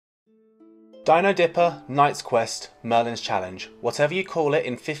Dino Dipper, Knight's Quest, Merlin's Challenge. Whatever you call it,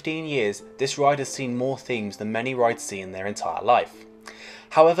 in 15 years, this ride has seen more themes than many rides see in their entire life.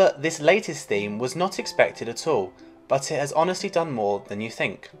 However, this latest theme was not expected at all, but it has honestly done more than you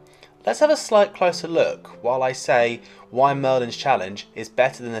think. Let's have a slight closer look while I say why Merlin's Challenge is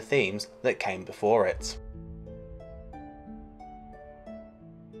better than the themes that came before it.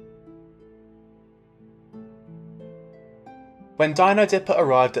 When Dino Dipper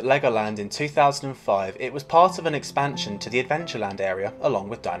arrived at Legoland in 2005, it was part of an expansion to the Adventureland area along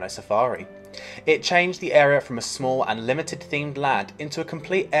with Dino Safari. It changed the area from a small and limited themed land into a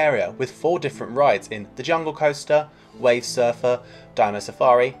complete area with 4 different rides in the Jungle Coaster, Wave Surfer, Dino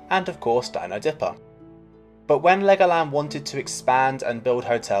Safari and of course Dino Dipper. But when Legoland wanted to expand and build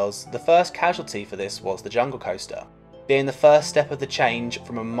hotels, the first casualty for this was the Jungle Coaster, being the first step of the change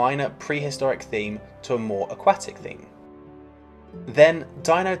from a minor prehistoric theme to a more aquatic theme. Then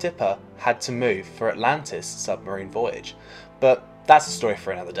Dino Dipper had to move for Atlantis' submarine voyage, but that's a story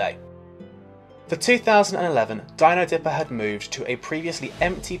for another day. For 2011, Dino Dipper had moved to a previously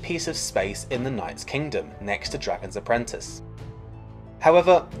empty piece of space in the Knight's Kingdom, next to Dragon's Apprentice.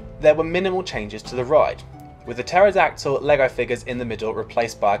 However, there were minimal changes to the ride, with the pterodactyl Lego figures in the middle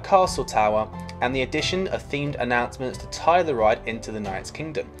replaced by a castle tower, and the addition of themed announcements to tie the ride into the Knight's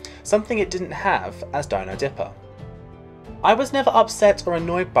Kingdom, something it didn't have as Dino Dipper. I was never upset or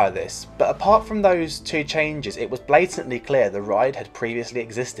annoyed by this, but apart from those 2 changes, it was blatantly clear the ride had previously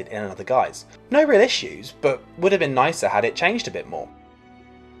existed in another guise. No real issues, but would have been nicer had it changed a bit more.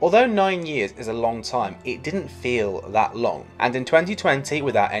 Although 9 years is a long time, it didn't feel that long, and in 2020,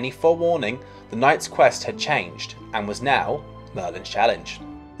 without any forewarning, the Knight's Quest had changed, and was now Merlin's Challenge.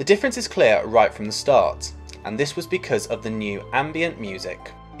 The difference is clear right from the start, and this was because of the new ambient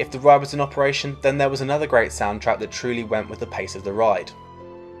music. If the ride was in operation, then there was another great soundtrack that truly went with the pace of the ride.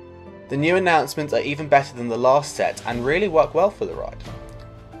 The new announcements are even better than the last set and really work well for the ride.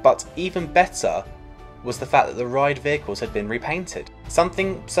 But even better was the fact that the ride vehicles had been repainted,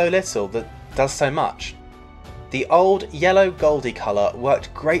 something so little that does so much. The old yellow goldy colour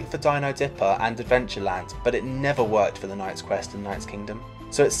worked great for Dino Dipper and Adventureland, but it never worked for the Knight's Quest and Knight's Kingdom.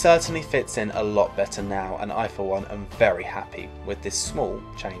 So it certainly fits in a lot better now, and I for one am very happy with this small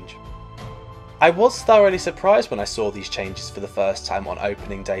change. I was thoroughly surprised when I saw these changes for the first time on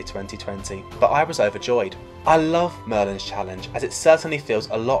opening day 2020, but I was overjoyed. I love Merlin's Challenge as it certainly feels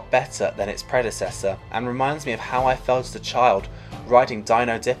a lot better than its predecessor and reminds me of how I felt as a child riding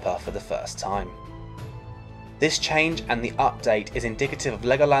Dino Dipper for the first time. This change and the update is indicative of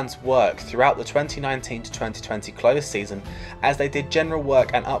Legoland's work throughout the 2019 to 2020 closed season, as they did general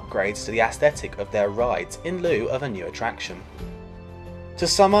work and upgrades to the aesthetic of their rides in lieu of a new attraction. To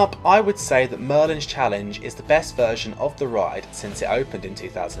sum up, I would say that Merlin's Challenge is the best version of the ride since it opened in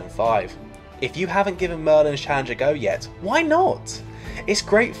 2005. If you haven't given Merlin's Challenge a go yet, why not? It's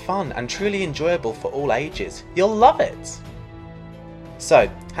great fun and truly enjoyable for all ages. You'll love it! So,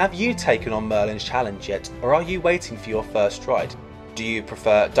 have you taken on Merlin's Challenge yet, or are you waiting for your first ride? Do you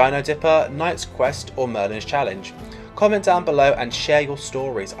prefer Dino Dipper, Knight's Quest or Merlin's Challenge? Comment down below and share your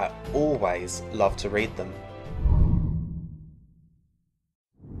stories, I always love to read them.